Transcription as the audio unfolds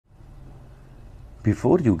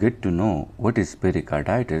Before you get to know what is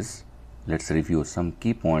pericarditis, let's review some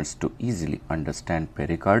key points to easily understand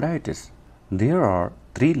pericarditis. There are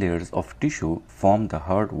three layers of tissue form the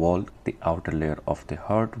heart wall. The outer layer of the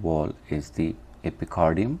heart wall is the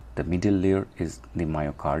epicardium, the middle layer is the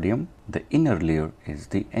myocardium, the inner layer is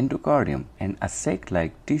the endocardium, and a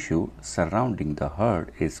sac-like tissue surrounding the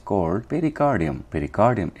heart is called pericardium.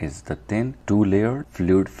 Pericardium is the thin, two-layered,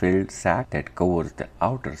 fluid-filled sac that covers the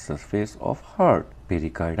outer surface of heart.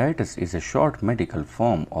 Pericarditis is a short medical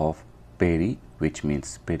form of peri, which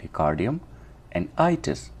means pericardium, and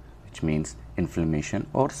itis, which means inflammation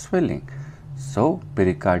or swelling. So,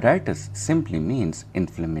 pericarditis simply means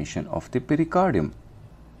inflammation of the pericardium.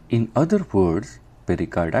 In other words,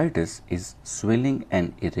 pericarditis is swelling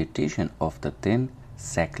and irritation of the thin,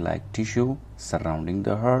 sac-like tissue surrounding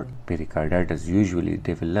the heart. Pericarditis usually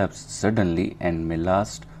develops suddenly and may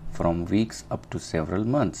last from weeks up to several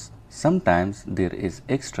months. Sometimes there is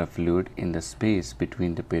extra fluid in the space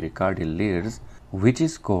between the pericardial layers, which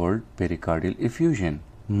is called pericardial effusion.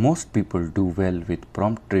 Most people do well with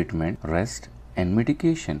prompt treatment, rest, and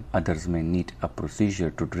medication. Others may need a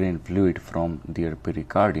procedure to drain fluid from their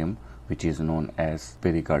pericardium, which is known as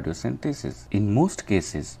pericardiocentesis. In most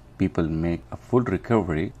cases, people make a full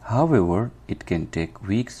recovery. However, it can take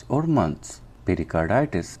weeks or months.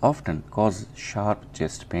 Pericarditis often causes sharp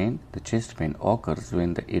chest pain. The chest pain occurs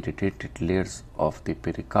when the irritated layers of the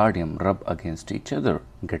pericardium rub against each other.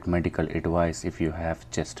 Get medical advice if you have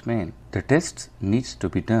chest pain. The tests needs to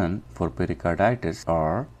be done for pericarditis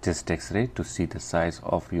are chest X-ray to see the size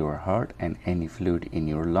of your heart and any fluid in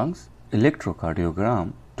your lungs,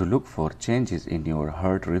 electrocardiogram to look for changes in your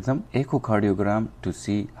heart rhythm, echocardiogram to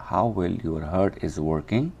see how well your heart is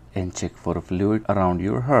working, and check for fluid around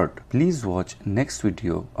your heart. Please watch next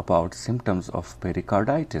video about symptoms of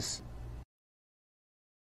pericarditis.